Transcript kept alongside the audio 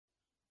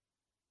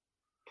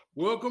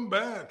Welcome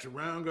back to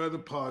Round Guy the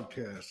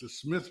Podcast. The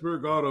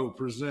Smithburg Auto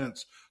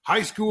presents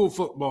high school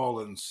football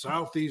in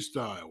Southeast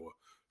Iowa.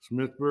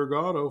 Smithburg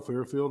Auto,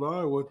 Fairfield,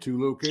 Iowa,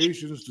 2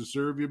 locations to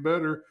serve you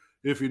better.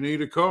 If you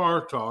need a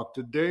car, talk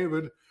to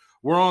David.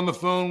 We're on the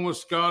phone with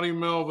Scotty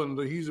Melvin.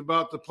 He's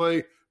about to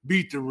play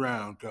Beat the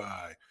Round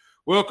Guy.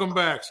 Welcome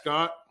back,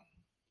 Scott.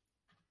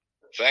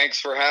 Thanks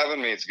for having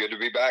me. It's good to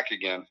be back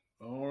again.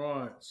 All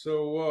right.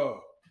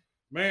 So,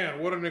 man,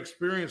 what an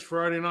experience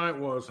Friday night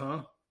was,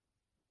 huh?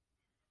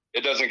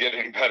 It doesn't get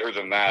any better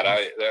than that.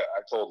 I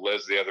told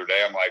Liz the other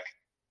day, I'm like,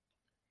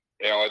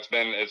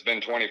 it's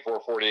been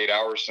 24, 48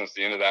 hours since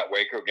the end of that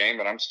Waco game,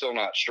 and I'm still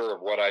not sure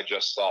of what I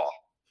just saw.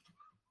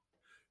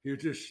 You're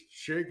just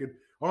shaking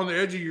on the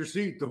edge of your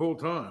seat the whole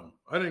time.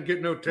 I didn't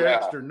get no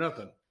text or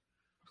nothing.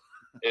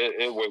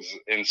 It was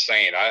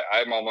insane.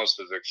 I'm almost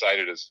as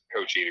excited as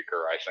Coach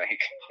Edeker, I think.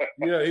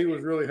 Yeah, he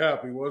was really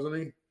happy, wasn't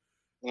he?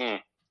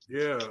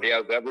 Yeah. He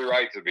has every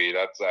right to be.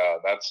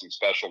 That's some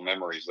special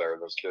memories there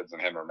those kids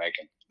and him are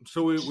making.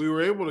 So we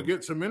were able to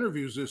get some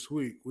interviews this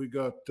week. We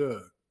got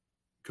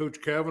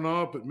Coach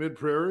Kavanaugh up at Mid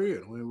Prairie,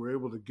 and we were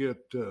able to get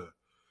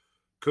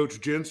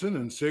Coach Jensen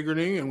and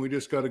Sigourney, and we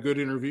just got a good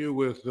interview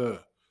with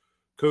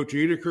Coach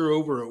Edeker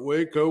over at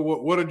Waco.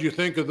 What did you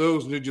think of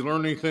those? Did you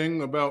learn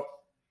anything about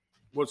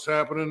what's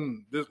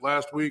happening this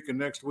last week and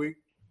next week?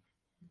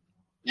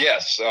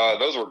 Yes,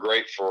 those were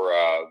great for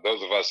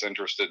those of us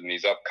interested in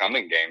these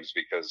upcoming games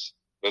because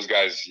those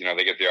guys,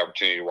 they get the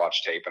opportunity to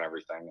watch tape and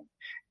everything.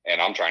 And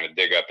I'm trying to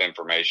dig up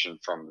information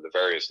from the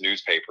various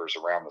newspapers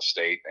around the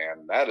state.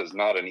 And that is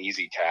not an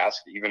easy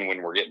task, even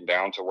when we're getting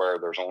down to where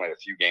there's only a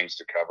few games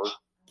to cover.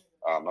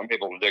 I'm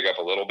able to dig up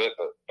a little bit,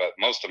 but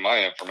most of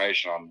my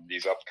information on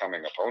these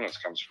upcoming opponents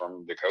comes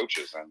from the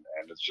coaches.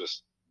 And it's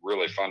just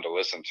really fun to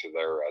listen to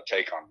their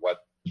take on what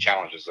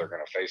challenges they're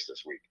going to face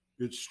this week.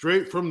 It's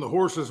straight from the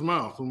horse's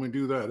mouth when we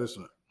do that,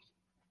 isn't it?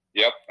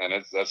 Yep,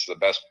 and that's the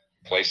best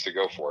place to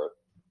go for it.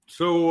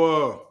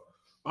 So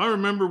I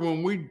remember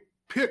when we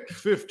picked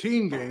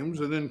 15 games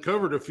and then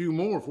covered a few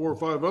more, 4 or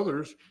 5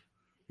 others,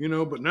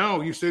 but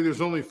now you say there's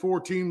only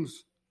 4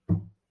 teams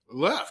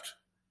left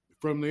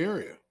from the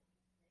area.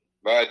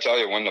 But I tell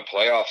you, when the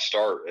playoffs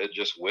start, it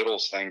just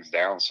whittles things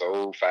down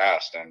so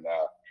fast. And,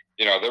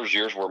 there's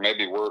years where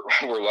maybe we're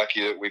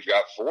lucky that we've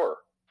got 4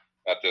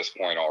 at this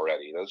point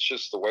already. That's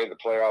just the way the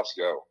playoffs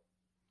go.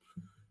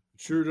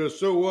 Sure does.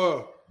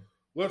 So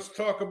let's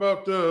talk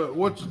about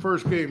what's the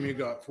first game you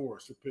got for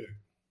us to pick.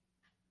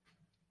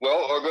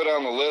 Well, I'll go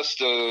down the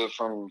list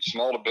from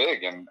small to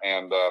big,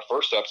 and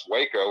first up's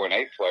Waco, an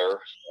 8th player,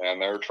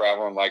 and they're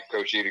traveling, like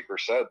Coach Edeker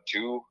said,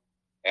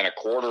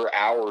 2.25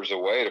 hours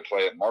away to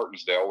play at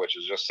Martinsdale, which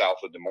is just south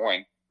of Des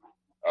Moines.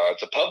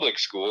 It's a public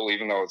school,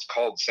 even though it's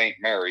called St.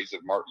 Mary's at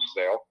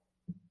Martinsdale,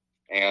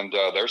 and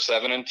they're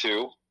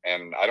 7-2.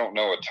 And I don't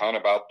know a ton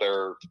about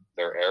their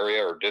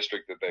area or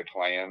district that they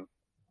play in.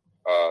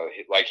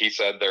 Like he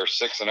said, they're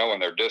 6-0 in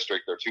their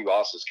district. Their 2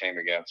 losses came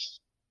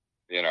against,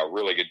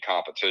 really good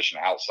competition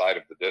outside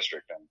of the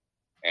district.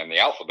 And the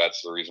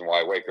alphabet's the reason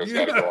why Waco's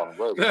got to go on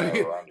the road.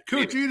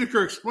 Coach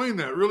Edeker explained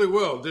that really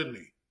well, didn't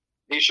he?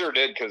 He sure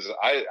did, because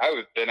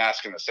I've been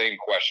asking the same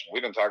question.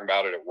 We've been talking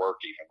about it at work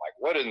even. Like,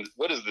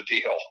 what is the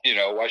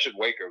deal? Why should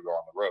Waco go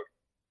on the road?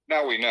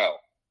 Now we know.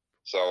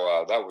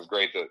 So that was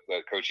great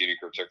that Coach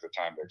Edeker took the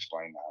time to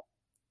explain that.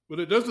 But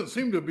it doesn't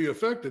seem to be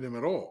affecting him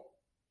at all.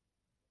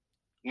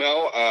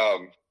 No.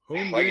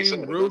 Home like game,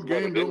 said, road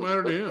game, don't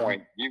matter to him.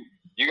 Point,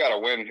 you got to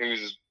win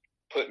who's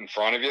put in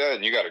front of you,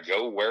 and you got to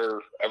go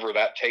wherever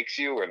that takes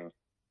you. And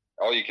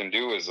all you can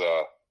do is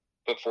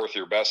put forth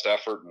your best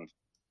effort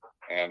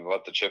and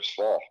let the chips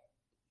fall.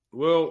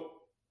 Well,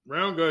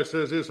 Round Guy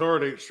says his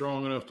heart ain't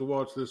strong enough to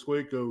watch this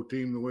Waco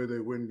team the way they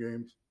win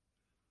games.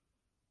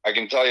 I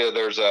can tell you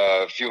there's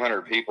a few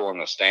hundred people in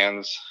the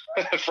stands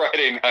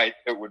Friday night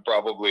that would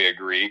probably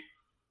agree.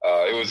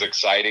 It was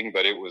exciting,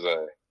 but it was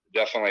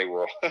definitely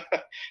will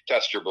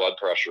test your blood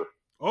pressure.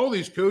 All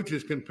these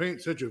coaches can paint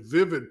such a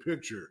vivid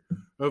picture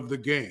of the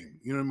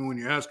game. You know what I mean? When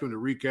you ask them to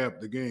recap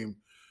the game.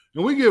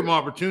 And we give them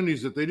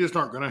opportunities that they just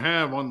aren't going to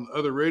have on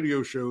other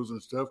radio shows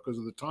and stuff because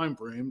of the time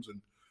frames. And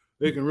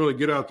they can really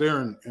get out there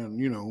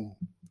and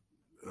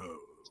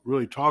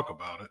really talk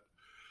about it.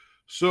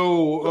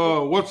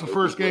 So what's the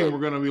first game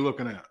we're going to be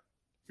looking at?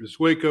 It's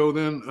Waco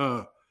then.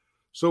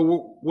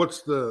 So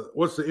what's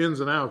the ins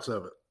and outs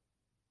of it?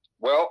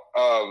 Well,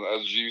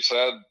 as you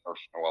said,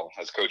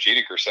 as Coach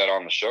Edeker said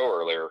on the show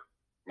earlier,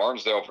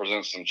 Martinsdale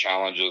presents some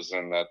challenges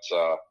in that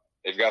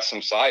they've got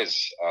some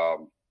size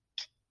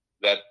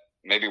that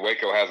maybe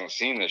Waco hasn't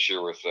seen this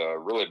year with a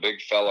really big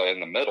fella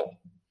in the middle.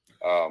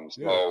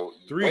 So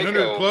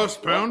 300-plus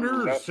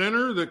pounder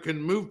center that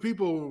can move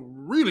people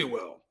really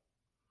well.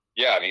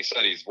 Yeah, and he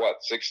said he's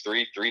 6'3",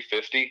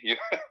 350.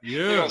 You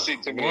don't see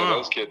too many of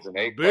those kids in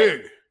 8.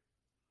 Big.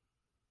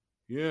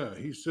 Yeah,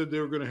 he said they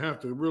were going to have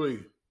to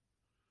really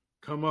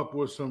come up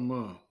with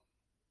some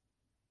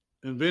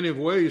inventive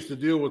ways to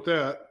deal with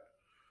that.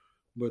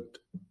 But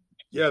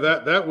yeah,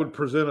 that would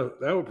present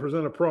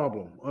a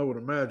problem, I would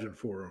imagine,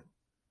 for him.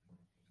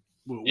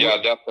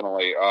 Yeah,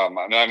 definitely.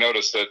 And I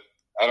noticed that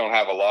I don't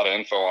have a lot of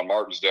info on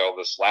Martinsdale.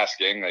 This last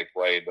game they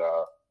played,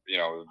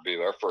 it would be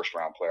their first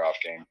round playoff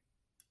game.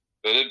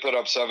 They did put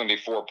up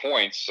 74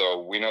 points,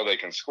 so we know they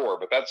can score.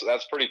 But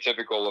that's pretty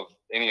typical of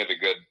any of the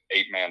good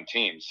 8-man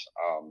teams.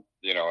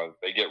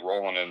 They get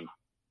rolling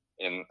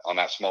in on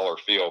that smaller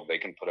field, they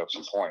can put up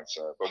some points.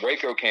 But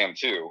Waco can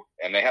too,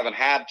 and they haven't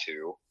had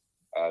to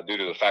due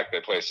to the fact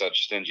they play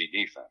such stingy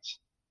defense.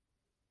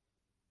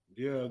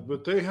 Yeah,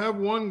 but they have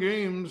won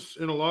games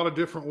in a lot of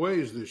different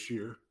ways this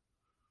year.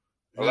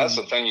 Well, that's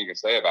the thing you can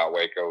say about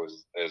Waco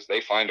is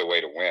they find a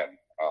way to win.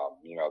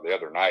 The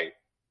other night,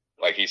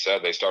 like he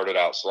said, they started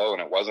out slow,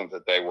 and it wasn't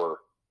that they were,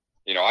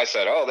 I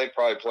said, oh, they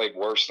probably played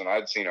worse than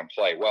I'd seen them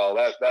play. Well,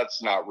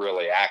 that's not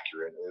really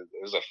accurate.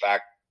 It was a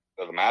fact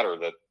of the matter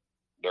that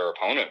their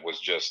opponent was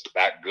just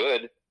that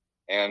good,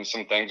 and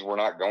some things were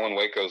not going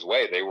Waco's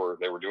way. They were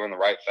doing the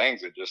right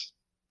things. It just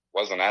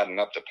wasn't adding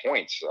up to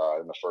points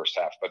in the first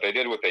half. But they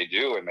did what they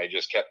do, and they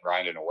just kept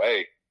grinding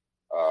away.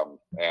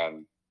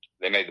 And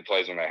they made the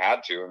plays when they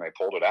had to, and they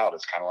pulled it out.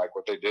 It's kind of like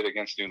what they did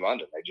against New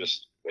London.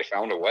 They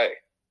found a way.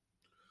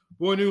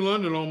 Boy, New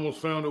London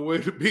almost found a way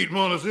to beat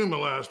Montezuma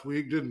last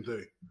week, didn't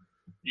they?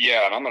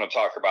 Yeah, and I'm going to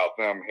talk about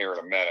them here in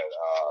a minute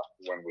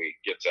when we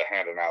get to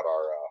handing out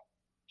our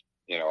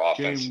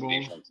offense and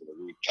defense of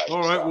the week.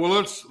 All right, well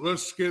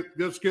let's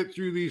get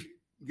through these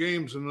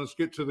games and let's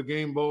get to the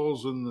game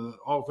balls and the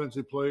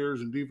offensive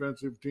players and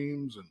defensive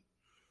teams. And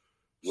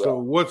so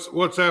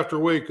what's after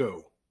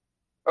Waco?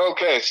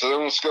 Okay, so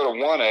then let's go to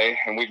 1A,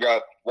 and we've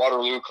got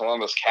Waterloo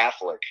Columbus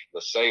Catholic.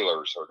 The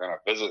Sailors are going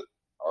to visit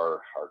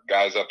our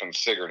guys up in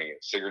Sigourney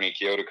at Sigourney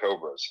Keota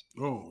Cobras.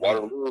 Oh,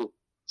 Waterloo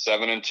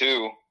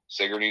 7-2,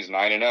 Sigourney's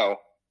 9-0.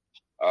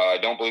 I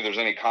don't believe there's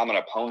any common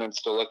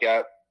opponents to look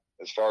at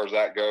as far as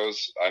that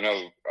goes. I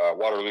know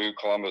Waterloo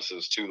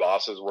Columbus's 2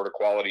 losses were to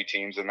quality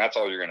teams, and that's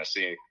all you're going to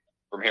see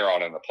from here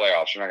on in the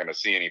playoffs. You're not going to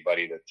see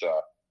anybody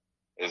that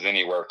is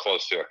anywhere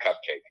close to a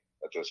cupcake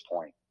at this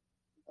point.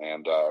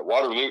 And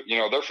Waterloo,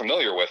 they're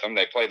familiar with them.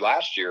 They played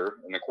last year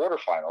in the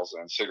quarterfinals,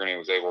 and Sigourney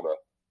was able to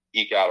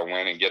eke out a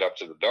win and get up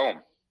to the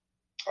Dome.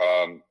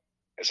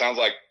 It sounds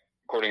like,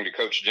 according to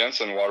Coach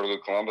Jensen, Waterloo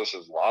Columbus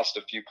has lost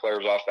a few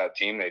players off that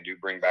team. They do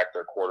bring back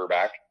their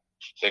quarterback.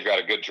 They've got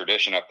a good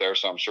tradition up there,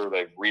 so I'm sure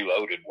they've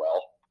reloaded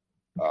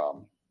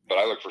well. But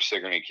I look for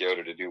Sigourney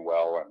Keota to do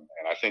well,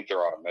 and I think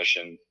they're on a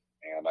mission,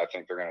 and I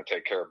think they're going to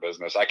take care of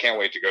business. I can't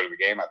wait to go to the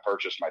game. I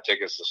purchased my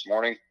tickets this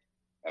morning,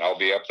 and I'll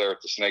be up there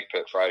at the Snake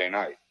Pit Friday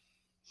night.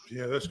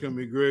 Yeah, that's going to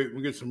be great.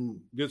 We'll get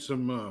some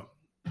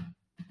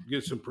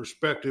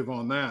perspective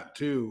on that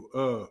too.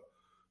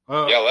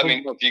 Let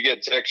me know if you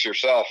get tickets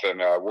yourself, and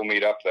we'll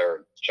meet up there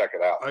and check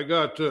it out. I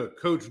got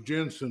Coach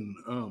Jensen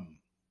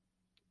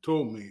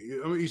told me.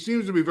 I mean, he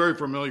seems to be very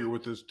familiar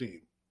with this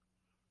team,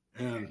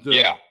 and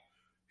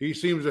he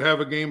seems to have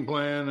a game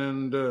plan,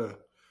 and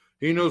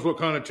he knows what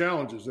kind of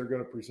challenges they're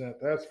going to present.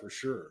 That's for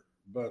sure.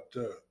 But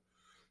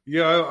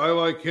I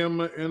like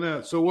him in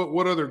that. So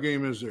what other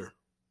game is there?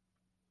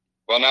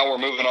 Well, now we're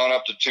moving on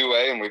up to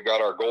 2A, and we've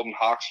got our Golden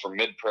Hawks from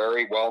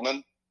Mid-Prairie,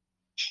 Wellman,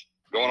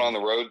 going on the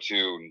road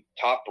to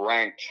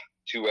top-ranked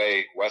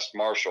 2A West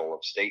Marshall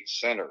of State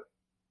Center.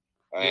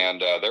 And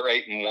they're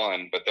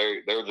 8-1, but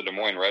they're the Des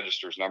Moines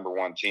Register's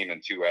 #1 team in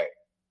 2A.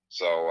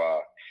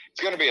 So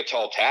it's going to be a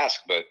tall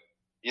task, but,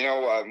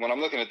 when I'm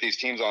looking at these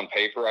teams on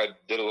paper, I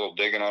did a little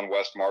digging on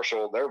West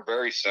Marshall. They're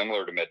very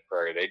similar to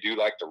Mid-Prairie. They do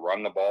like to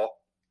run the ball.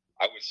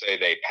 I would say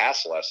they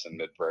pass less than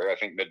Mid-Prairie. I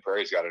think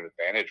Mid-Prairie's got an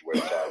advantage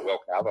with Will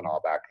Kavanaugh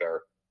back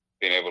there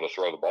being able to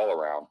throw the ball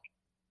around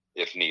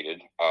if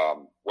needed.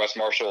 West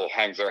Marshall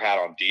hangs their hat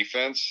on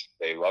defense.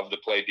 They love to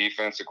play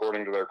defense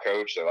according to their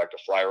coach. They like to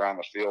fly around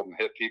the field and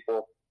hit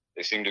people.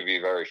 They seem to be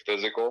very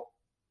physical.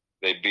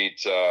 They beat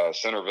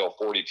Centerville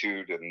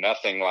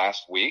 42-0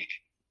 last week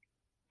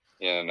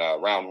in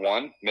round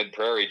 1.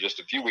 Mid-Prairie just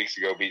a few weeks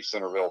ago beat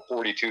Centerville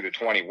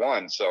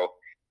 42-21. So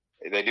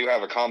they do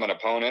have a common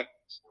opponent.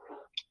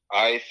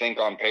 I think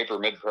on paper,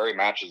 Mid-Prairie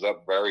matches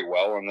up very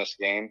well in this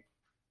game.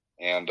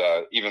 And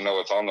even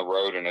though it's on the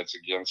road and it's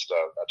against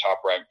a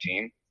top-ranked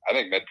team, I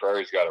think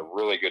Mid-Prairie's got a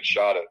really good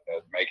shot at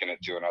making it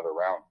to another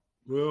round.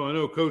 Well, I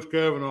know Coach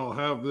Kavanaugh will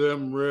have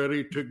them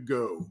ready to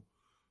go.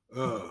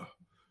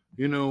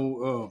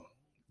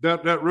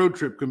 That road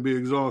trip can be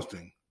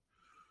exhausting.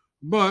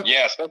 But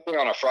yeah, especially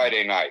on a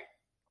Friday night.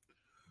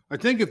 I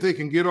think if they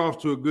can get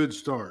off to a good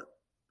start,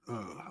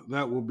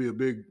 that will be a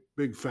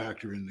big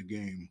factor in the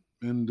game.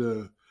 And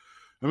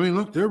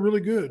look, they're really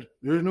good.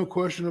 There's no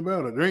question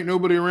about it. There ain't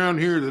nobody around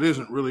here that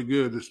isn't really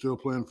good that's still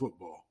playing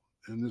football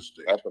in this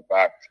state. That's a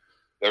fact.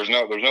 There's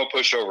no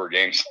pushover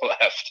games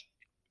left.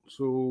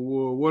 So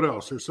what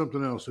else? There's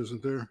something else,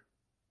 isn't there?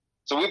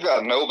 So we've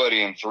got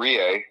nobody in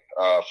 3A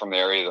from the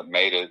area that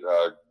made it.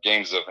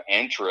 Games of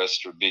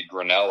interest would be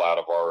Grinnell out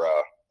of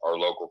our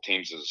local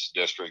teams'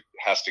 district.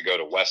 Has to go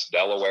to West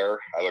Delaware.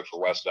 I look for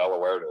West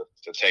Delaware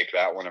to take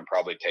that one and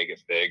probably take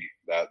it big.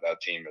 That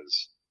team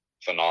is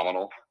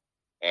phenomenal.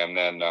 And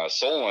then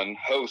Solon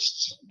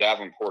hosts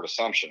Davenport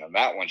Assumption, and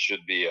that one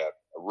should be a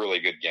really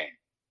good game.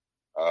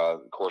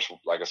 Of course,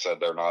 like I said,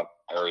 they're not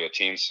area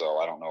teams, so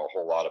I don't know a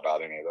whole lot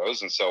about any of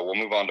those. And so we'll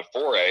move on to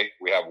 4A.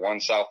 We have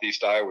one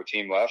Southeast Iowa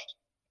team left.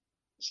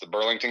 It's the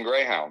Burlington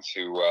Greyhounds,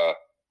 who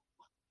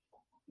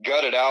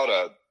gutted out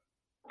a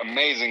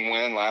amazing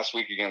win last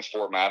week against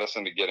Fort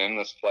Madison to get in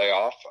this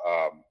playoff.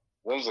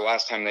 When was the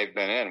last time they've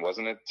been in?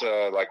 Wasn't it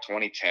like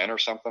 2010 or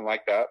something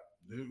like that?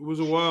 It was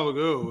a while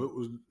ago. It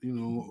was,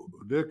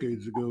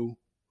 decades ago.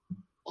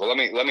 Well,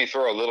 let me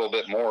throw a little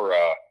bit more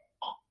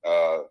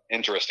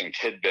interesting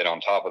tidbit on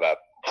top of that.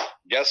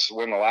 Guess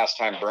when the last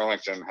time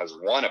Burlington has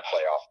won a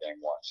playoff game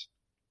was?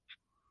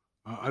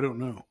 I don't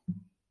know.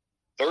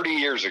 30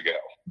 years ago.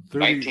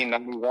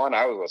 1991,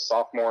 I was a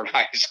sophomore in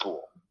high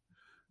school.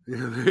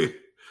 Yeah,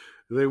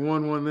 they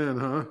won one then,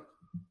 huh?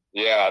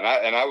 Yeah,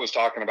 and I was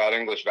talking about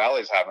English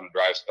Valley's having a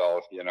dry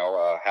spell,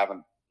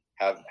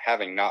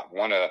 having not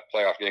won a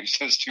playoff game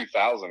since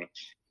 2000.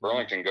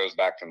 Burlington goes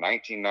back to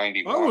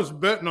 1991. I was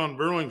betting on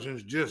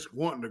Burlington's just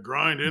wanting to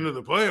grind into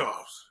the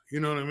playoffs. You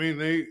know what I mean?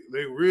 They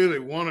really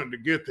wanted to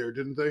get there,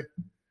 didn't they?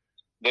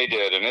 They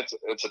did, and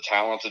it's a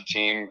talented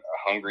team,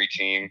 a hungry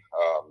team.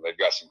 They've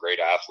got some great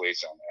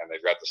athletes, and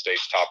they've got the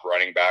state's top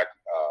running back.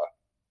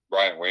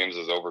 Bryant Williams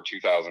is over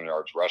 2,000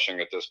 yards rushing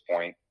at this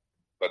point.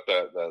 But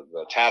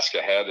the task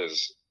ahead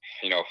is,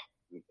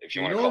 if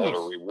you want to call it a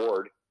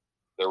reward,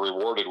 they're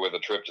rewarded with a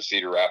trip to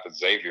Cedar Rapids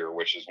Xavier,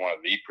 which is one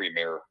of the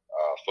premier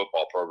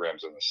football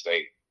programs in the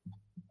state.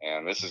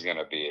 And this is going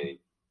to be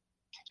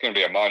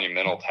a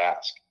monumental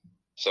task.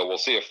 So we'll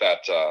see if that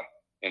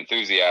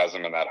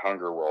enthusiasm and that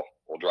hunger will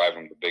drive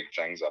them to big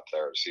things up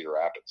there at Cedar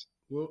Rapids.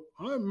 Well,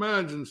 I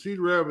imagine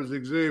Cedar Rapids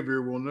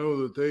Xavier will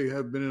know that they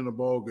have been in a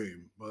ball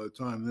game by the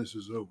time this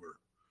is over.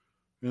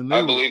 And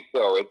I believe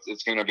so.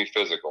 It's going to be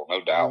physical,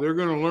 no doubt. They're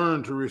going to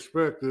learn to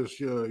respect this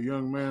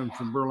young man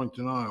from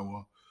Burlington,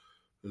 Iowa,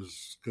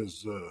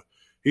 because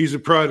he's the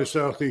pride of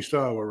Southeast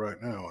Iowa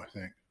right now, I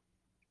think.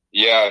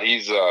 Yeah,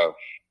 he's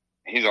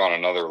on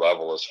another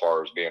level as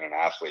far as being an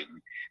athlete.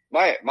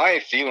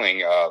 My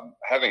feeling,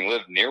 having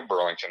lived near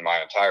Burlington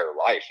my entire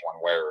life,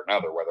 one way or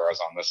another, whether I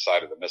was on this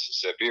side of the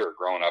Mississippi or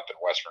growing up in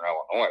Western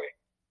Illinois,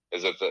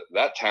 is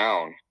that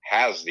town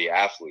has the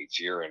athletes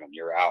year in and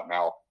year out.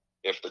 Now,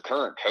 if the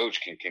current coach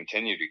can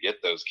continue to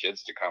get those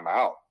kids to come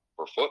out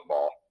for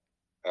football,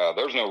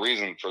 there's no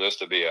reason for this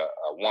to be a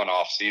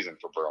one-off season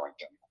for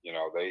Burlington.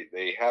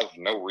 They have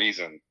no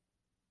reason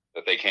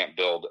that they can't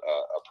build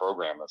a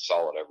program that's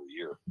solid every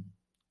year.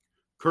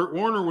 Kurt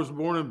Warner was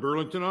born in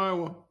Burlington,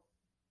 Iowa.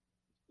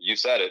 You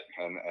said it.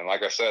 And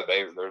like I said,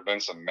 there's been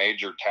some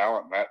major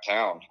talent in that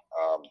town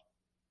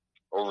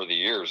over the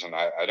years. And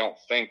I don't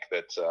think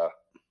that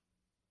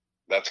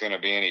that's going to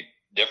be any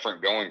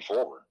different going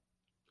forward.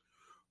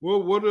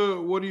 Well, what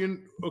do you?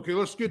 Okay,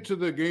 let's get to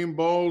the game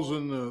balls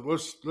and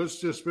let's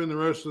just spend the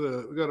rest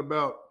of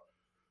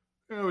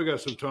we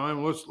got some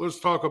time. Let's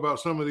talk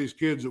about some of these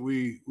kids that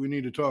we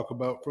need to talk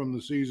about from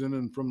the season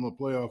and from the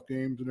playoff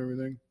games and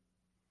everything.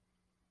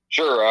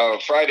 Sure.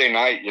 Friday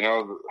night,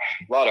 a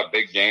lot of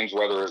big games,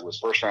 whether it was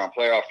first round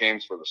playoff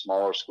games for the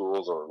smaller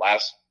schools or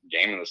last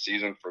game of the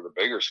season for the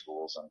bigger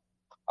schools. And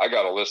I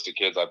got a list of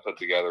kids I put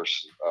together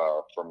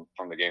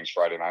from the games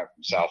Friday night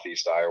from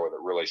Southeast Iowa that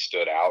really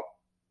stood out.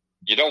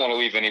 You don't want to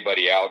leave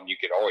anybody out. You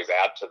could always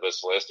add to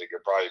this list. It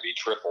could probably be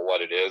triple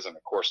what it is. And,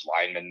 of course,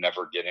 linemen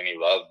never get any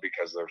love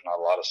because there's not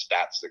a lot of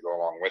stats that go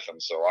along with them.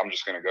 So I'm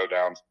just going to go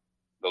down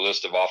the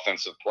list of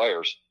offensive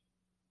players.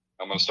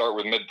 I'm going to start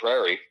with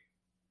Mid-Prairie.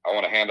 I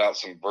want to hand out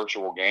some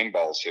virtual game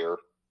balls here.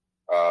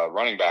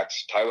 Running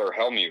backs, Tyler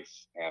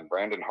Helmuth and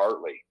Brandon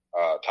Hartley.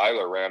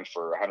 Tyler ran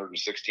for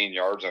 116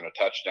 yards and a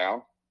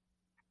touchdown.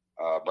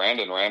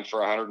 Brandon ran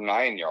for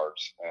 109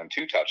 yards and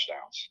 2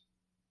 touchdowns.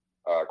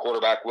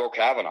 Quarterback Will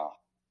Kavanaugh.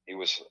 He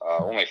was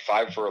only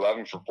 5 for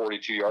 11 for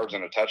 42 yards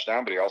and a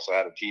touchdown, but he also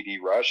had a TD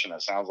rush, and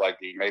it sounds like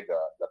he made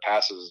the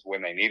passes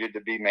when they needed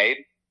to be made.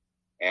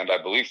 And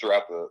I believe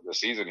throughout the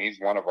season, he's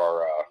one of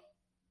our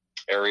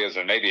areas,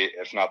 and maybe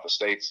if not the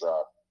state's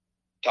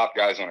top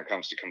guys when it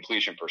comes to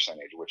completion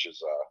percentage, which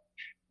is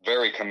a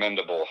very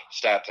commendable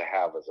stat to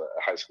have as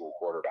a high school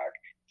quarterback.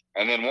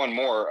 And then one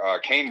more,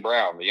 Kane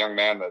Brown, the young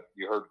man that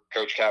you heard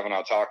Coach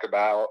Kavanaugh talk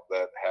about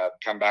that had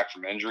come back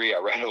from injury. I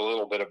read a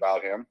little bit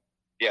about him.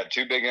 He had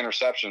 2 big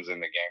interceptions in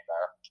the game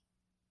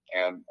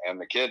there. And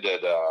the kid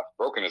had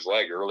broken his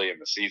leg early in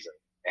the season.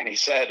 And he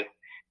said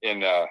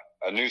in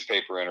a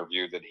newspaper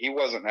interview that he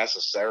wasn't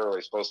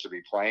necessarily supposed to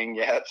be playing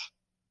yet,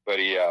 but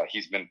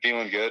he's been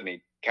feeling good. And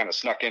he kind of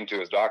snuck into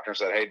his doctor and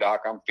said, "Hey,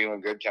 Doc, I'm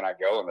feeling good. Can I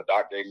go?" And the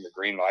doc gave him the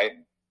green light.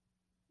 And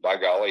by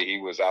golly, he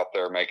was out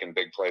there making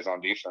big plays on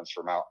defense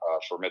for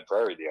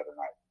Mid-Prairie the other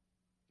night.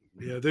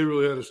 Yeah, they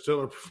really had a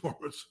stellar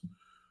performance.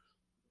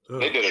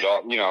 They did it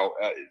all.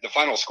 The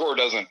final score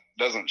doesn't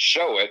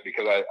show it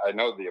because I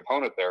know the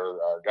opponent there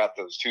got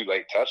those 2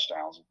 late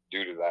touchdowns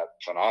due to that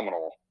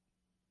phenomenal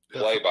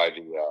play by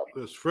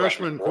this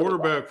freshman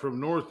quarterback from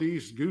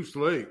Northeast Goose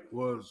Lake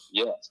was.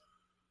 Yes.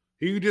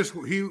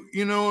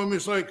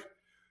 It's like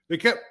they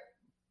kept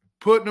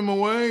putting him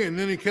away, and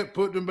then he kept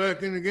putting him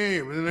back in the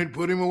game, and then they'd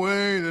put him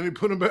away, and then he'd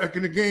put him back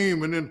in the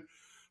game, and then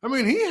I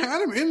mean, he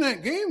had him in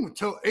that game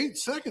until 8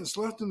 seconds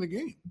left in the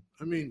game.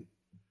 I mean,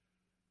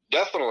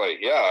 definitely,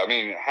 yeah. I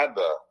mean, had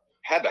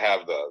to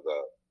have the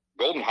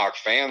Golden Hawk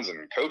fans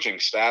and coaching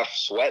staff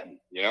sweating,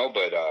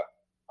 But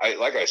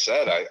I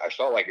said, I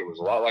felt like it was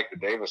a lot like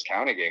the Davis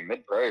County game,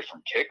 Mid Prairie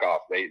from kickoff.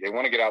 They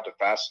want to get out to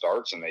fast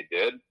starts, and they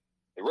did.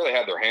 They really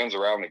had their hands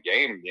around the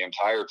game the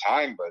entire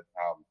time. But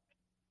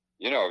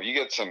you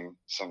get some.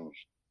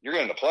 You're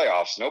getting the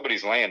playoffs.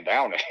 Nobody's laying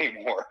down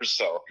anymore,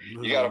 so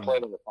you got to play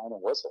to the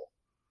final whistle.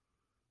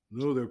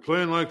 No, they're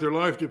playing like their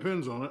life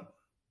depends on it.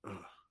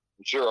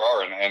 Sure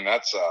are, and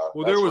that's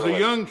well. There was really, a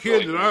young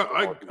kid really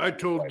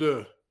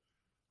that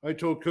I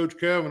told Coach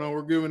Kavanaugh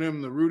we're giving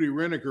him the Rudy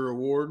Reneker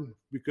Award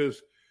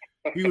because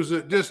he was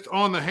just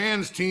on the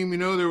hands team.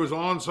 There was an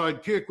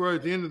onside kick right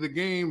at the end of the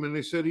game, and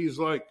they said he's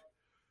like,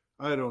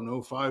 I don't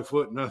know, 5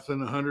 foot nothing,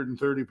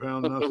 130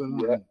 pound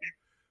nothing. Yeah.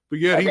 But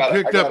yet he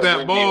picked up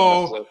that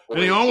ball and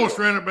he almost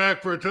ran it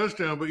back for a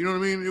touchdown. But you know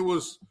what I mean?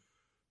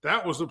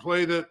 That was the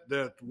play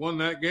that won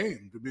that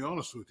game, to be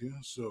honest with you.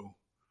 So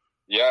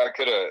yeah,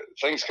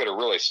 things could have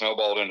really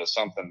snowballed into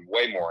something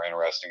way more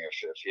interesting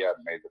if he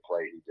hadn't made the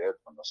play he did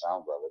from the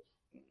sounds of it.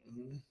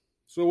 Mm-hmm.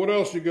 So what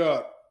else you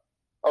got?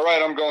 All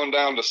right, I'm going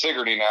down to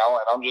Sigourney now,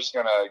 and I'm just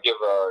going to give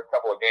a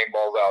couple of game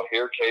balls out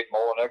here. Cade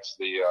Mullenix,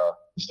 the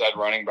stud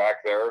running back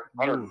there,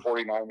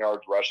 149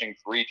 yards rushing,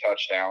 3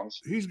 touchdowns.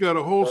 He's got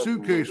a whole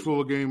suitcase full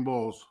of game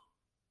balls.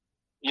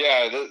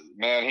 Yeah,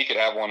 man, he could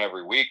have one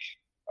every week.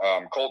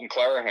 Colton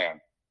Clarahan,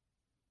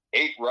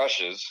 8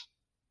 rushes,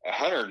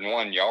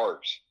 101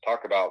 yards.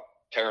 Talk about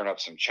tearing up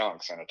some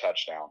chunks and a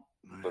touchdown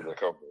for the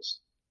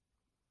Cobras.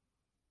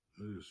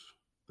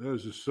 That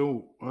is just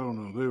so, I don't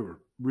know, they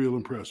were real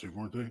impressive,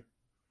 weren't they?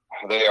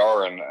 They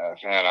are, and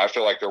I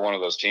feel like they're one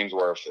of those teams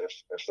where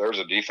if there's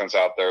a defense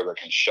out there that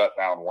can shut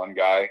down one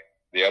guy,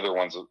 the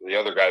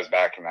other guys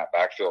back in that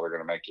backfield are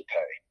going to make you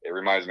pay. It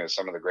reminds me of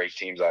some of the great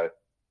teams I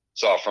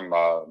saw from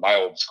my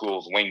old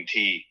school's Wing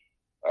T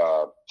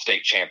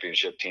state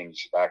championship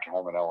teams back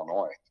home in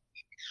Illinois.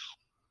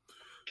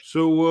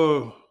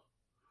 So,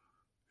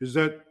 is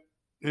that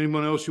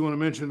anyone else you want to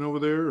mention over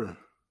there? Or?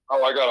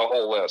 Oh, I got a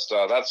whole list.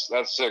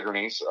 That's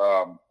Sigourney's.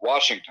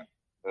 Washington.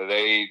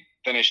 They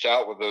finished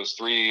out with those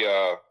 3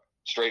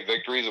 straight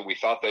victories that we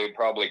thought they would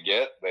probably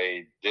get.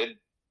 They did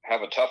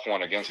have a tough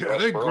one against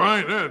West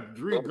Burlington. They had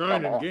 3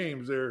 grinding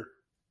games there.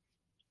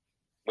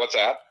 What's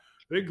that?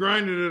 They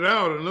grinded it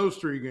out in those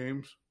 3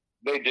 games.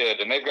 They did,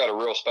 and they've got a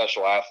real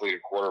special athlete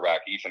at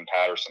quarterback, Ethan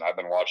Patterson. I've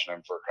been watching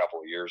him for a couple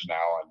of years now,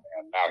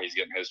 and now he's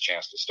getting his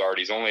chance to start.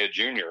 He's only a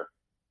junior.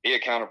 He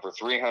accounted for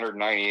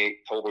 398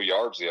 total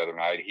yards the other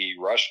night. He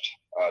rushed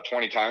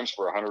 20 times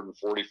for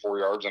 144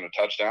 yards and a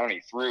touchdown.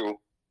 He threw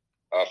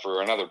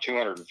for another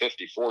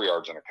 254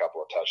 yards and a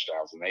couple of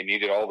touchdowns, and they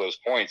needed all those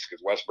points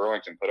because West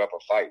Burlington put up a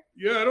fight.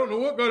 Yeah, I don't know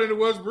what got into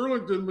West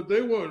Burlington, but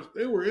they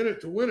were in it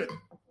to win it.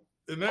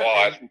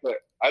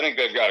 I think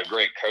they've got a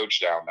great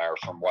coach down there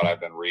from what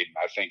I've been reading.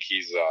 I think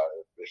he's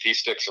if he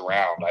sticks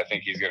around, I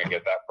think he's going to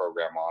get that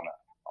program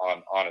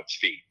on its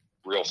feet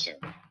real soon.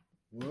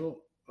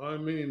 Well, I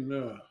mean,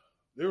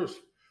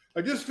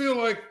 I just feel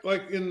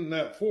like in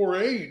that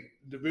 4A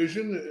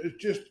division,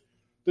 it's just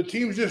the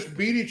teams just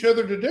beat each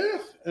other to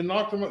death and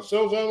knocked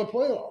themselves out of the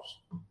playoffs.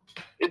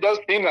 It does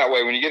seem that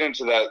way when you get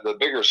into the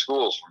bigger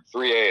schools from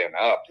 3A and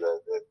up.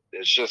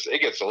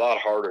 It gets a lot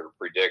harder to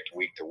predict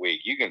week to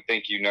week. You can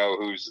think you know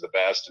who's the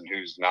best and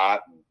who's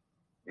not. And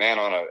man,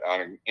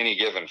 on any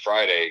given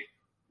Friday,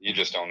 you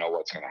just don't know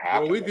what's going to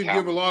happen. Well, we could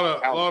give a lot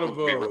of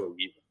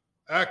really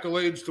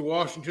accolades to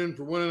Washington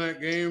for winning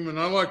that game, and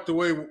I like the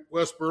way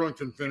West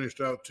Burlington finished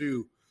out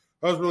too.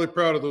 I was really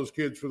proud of those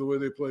kids for the way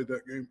they played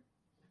that game.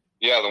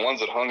 Yeah, the ones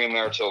that hung in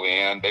there till the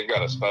end. They've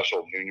got a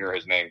special junior.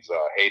 His name's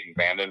Hayden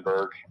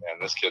Vandenberg, and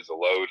this kid's a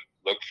load.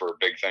 Look for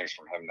big things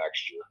from him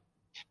next year.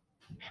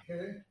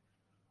 Okay.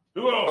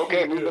 Who else?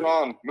 Okay, moving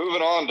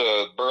on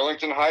to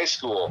Burlington High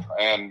School,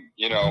 and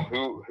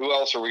who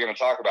else are we going to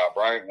talk about?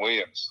 Bryant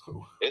Williams.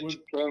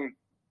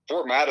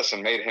 Fort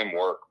Madison made him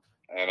work,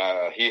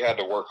 and he had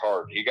to work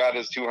hard. He got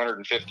his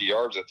 250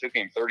 yards. It took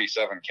him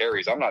 37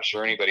 carries. I'm not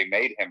sure anybody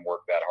made him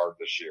work that hard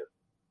this year.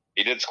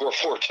 He did score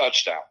 4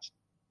 touchdowns,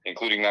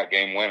 including that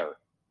game winner.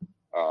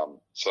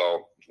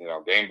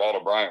 Game ball to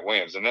Bryant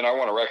Williams. And then I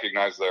want to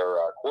recognize their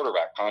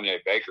quarterback, Kanye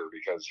Baker,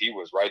 because he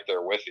was right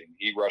there with him.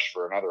 He rushed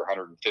for another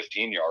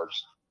 115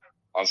 yards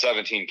on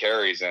 17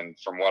 carries. And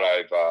from what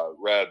I've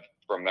read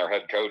from their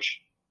head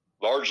coach,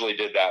 largely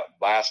did that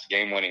last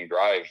game-winning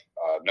drive,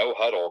 no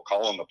huddle,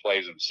 calling the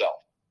plays himself.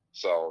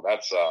 So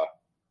that's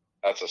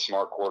a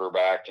smart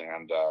quarterback,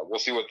 and we'll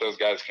see what those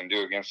guys can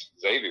do against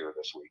Xavier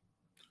this week.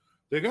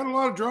 They got a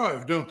lot of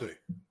drive, don't they?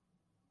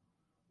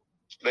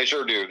 They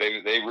sure do.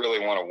 They really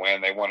want to win.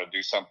 They want to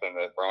do something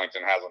that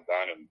Burlington hasn't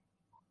done in,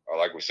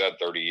 like we said,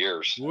 30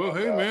 years. Well,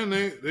 hey, man,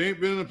 they ain't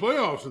been in the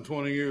playoffs in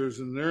 20 years,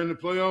 and they're in the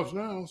playoffs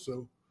now.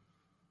 So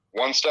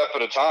one step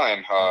at a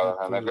time,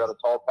 and they've got a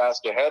tall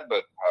task ahead,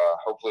 but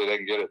hopefully they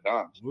can get it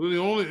done. Well, the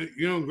only,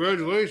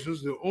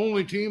 congratulations, the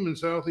only team in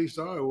Southeast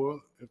Iowa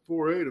at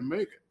 4A to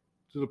make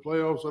it to the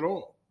playoffs at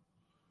all.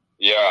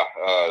 Yeah,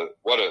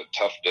 what a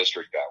tough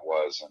district that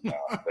was, and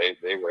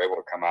they were able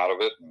to come out of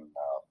it and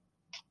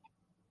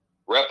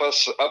rep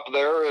us up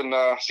there in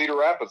Cedar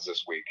Rapids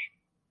this week.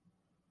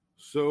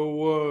 So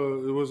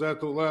was that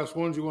the last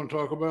ones you want to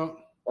talk about?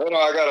 Oh, no,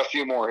 I got a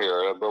few more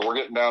here, but we're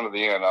getting down to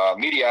the end.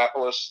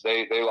 Mediapolis,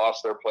 they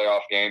lost their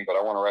playoff game, but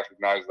I want to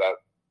recognize that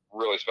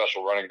really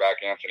special running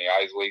back, Anthony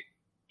Isley,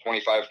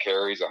 25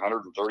 carries,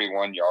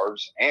 131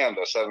 yards, and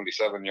a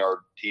 77-yard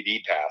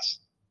TD pass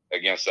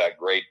against that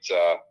great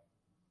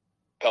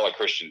Pella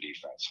Christian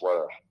defense. What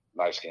a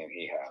nice game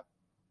he had.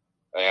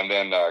 And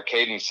then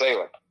Caden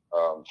Salick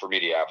for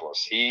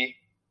Mediapolis. He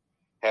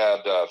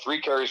had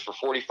 3 carries for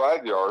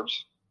 45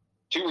 yards,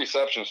 2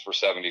 receptions for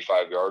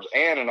 75 yards,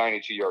 and a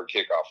 92-yard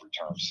kickoff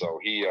return. So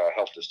he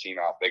helped his team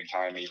out big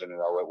time, even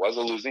though it was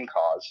a losing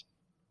cause.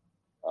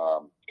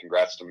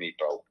 Congrats to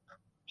Meepo.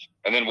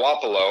 And then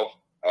Wapello,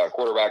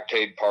 quarterback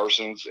Cade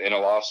Parsons in a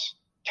loss,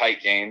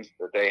 tight game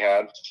that they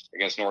had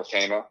against North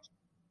Tama.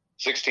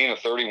 16 of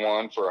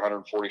 31 for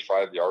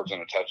 145 yards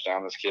and a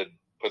touchdown. This kid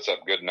puts up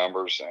good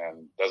numbers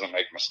and doesn't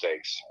make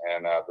mistakes.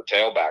 And the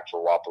tailback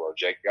for Wapello,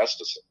 Jake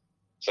Gustafson,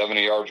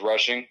 70 yards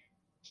rushing,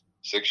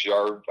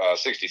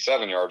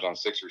 67 yards on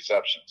 6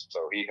 receptions.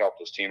 So he helped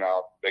his team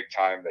out big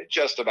time. They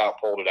just about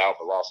pulled it out,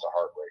 but lost a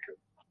heartbreaker.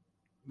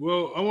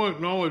 Well, I want to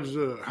acknowledge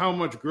how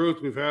much growth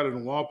we've had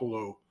in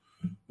Wapello.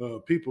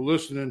 People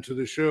listening to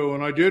the show,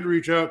 and I did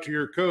reach out to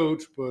your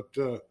coach, but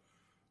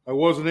I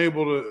wasn't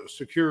able to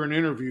secure an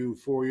interview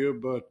for you.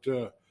 But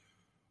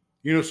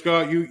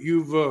Scott,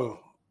 you've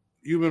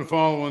been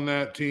following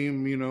that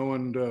team,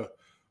 and I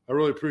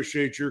really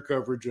appreciate your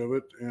coverage of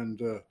it.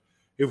 And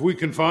if we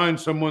can find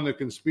someone that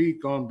can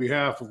speak on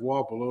behalf of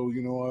Wapello,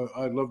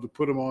 I'd love to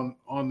put them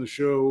on the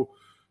show.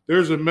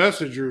 There's a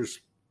messenger's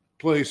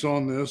place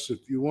on this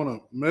if you want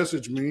to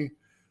message me.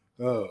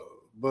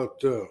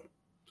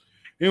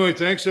 Anyway,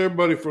 thanks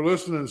everybody for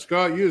listening.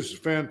 Scott, you was a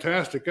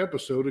fantastic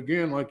episode.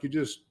 Again, like you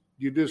just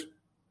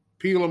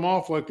peel them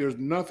off like there's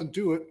nothing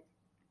to it.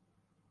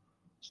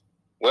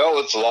 Well,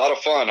 it's a lot of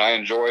fun. I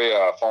enjoy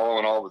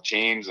following all the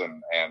teams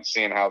and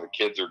seeing how the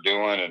kids are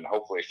doing, and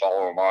hopefully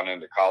follow them on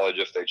into college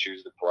if they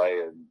choose to play.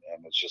 And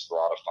it's just a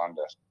lot of fun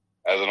to,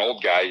 as an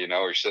old guy,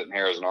 you're sitting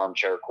here as an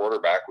armchair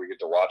quarterback. We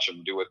get to watch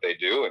them do what they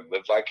do and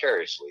live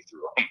vicariously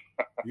through them.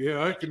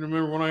 Yeah, I can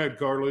remember when I had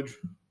cartilage.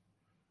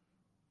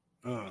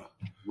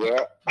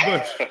 Yeah,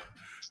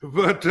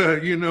 but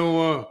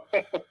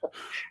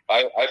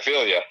I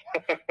feel you.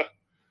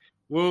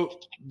 Well,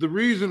 the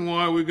reason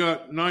why we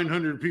got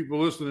 900 people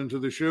listening to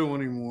the show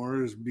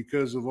anymore is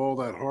because of all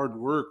that hard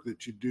work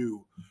that you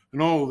do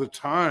and all the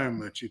time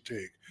that you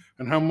take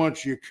and how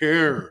much you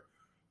care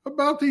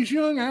about these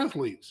young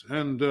athletes.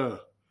 And I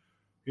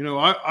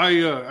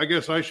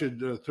guess I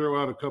should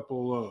throw out a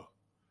couple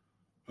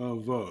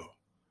of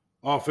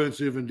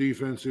offensive and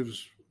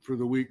defensives for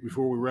the week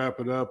before we wrap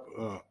it up.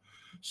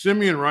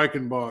 Simeon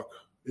Reichenbach,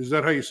 is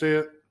that how you say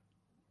it?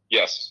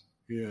 Yes.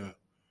 Yeah.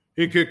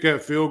 He kicked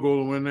that field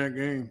goal to win that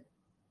game.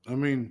 I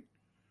mean,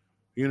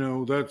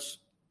 that's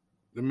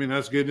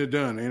getting it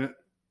done, ain't it?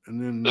 And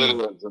then it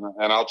is.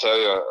 And I'll tell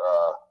you,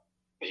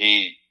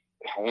 he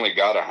only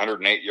got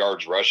 108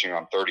 yards rushing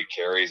on 30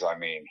 carries. I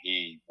mean,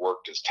 he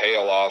worked his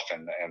tail off,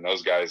 and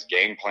those guys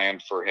game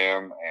planned for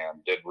him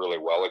and did really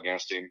well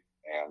against him.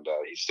 And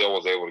he still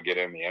was able to get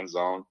in the end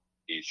zone.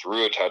 He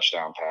threw a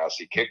touchdown pass.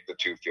 He kicked the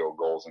 2 field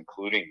goals,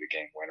 including the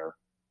game winner.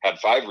 Had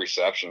 5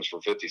 receptions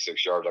for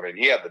 56 yards. I mean,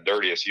 he had the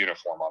dirtiest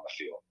uniform on the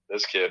field.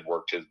 This kid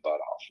worked his butt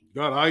off.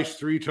 Got iced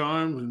 3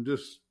 times and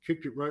just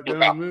kicked it right down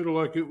the middle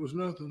like it was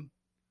nothing.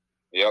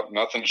 Yep,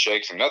 nothing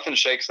shakes him. Nothing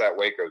shakes that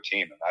Waco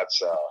team, and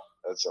that's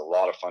a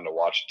lot of fun to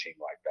watch a team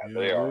like that.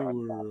 Yeah,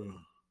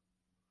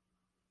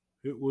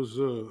 it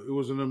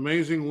was an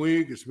amazing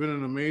week. It's been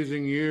an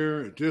amazing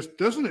year.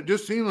 Doesn't it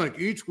just seem like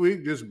each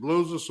week just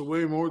blows us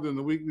away more than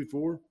the week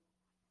before?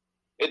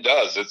 It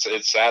does.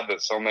 It's sad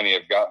that so many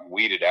have gotten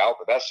weeded out,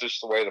 but that's just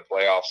the way the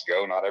playoffs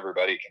go. Not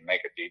everybody can make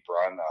a deep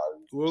run.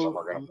 Some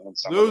are going to win.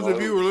 Those of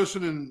you who are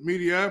listening in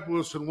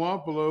Mediapolis and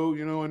Wapello,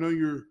 I know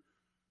your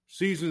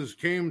seasons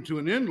came to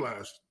an end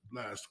last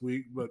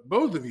week, but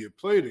both of you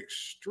played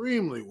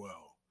extremely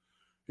well.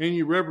 And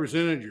you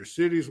represented your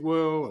cities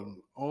well, and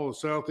all of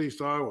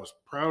Southeast Iowa was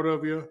proud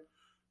of you.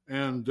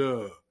 And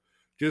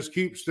just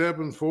keep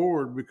stepping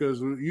forward, because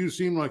you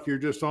seem like you're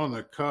just on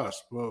the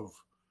cusp of,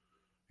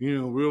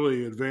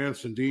 really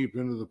advancing deep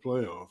into the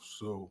playoffs.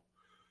 So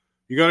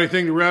you got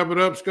anything to wrap it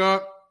up,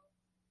 Scott?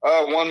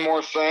 One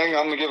more thing.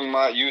 I'm going to give him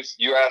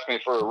you asked me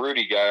for a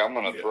Rudy guy. I'm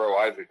going to throw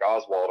Isaac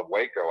Oswald of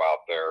Waco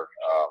out there.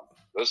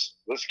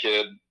 This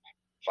kid,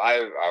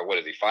 5'8"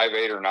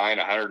 or 9",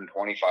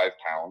 125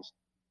 pounds.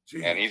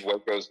 Jeez. And he's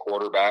Waco's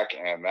quarterback,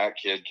 and that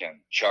kid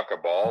can chuck a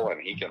ball, and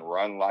he can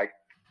run like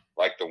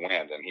the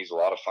wind, and he's a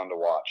lot of fun to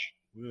watch.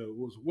 Yeah,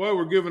 why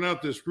we're giving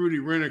out this Rudy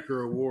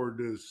Reneker Award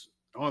is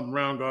on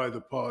Round Guy the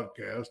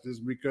podcast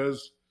is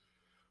because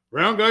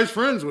Round Guy's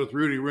friends with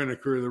Rudy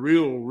Reneker, the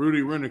real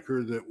Rudy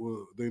Reneker that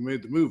they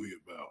made the movie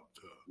about.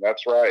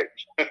 That's right.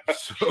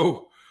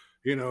 So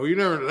You know,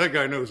 that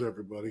guy knows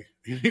everybody.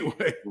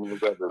 Anyway,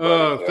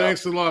 Everybody,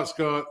 thanks a lot,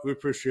 Scott. We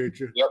appreciate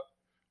you. Yep.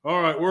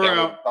 All right, we're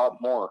out. Talk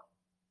more.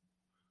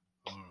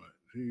 All right.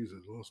 Jeez, I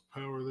lost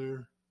power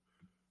there.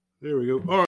 There we go. All right.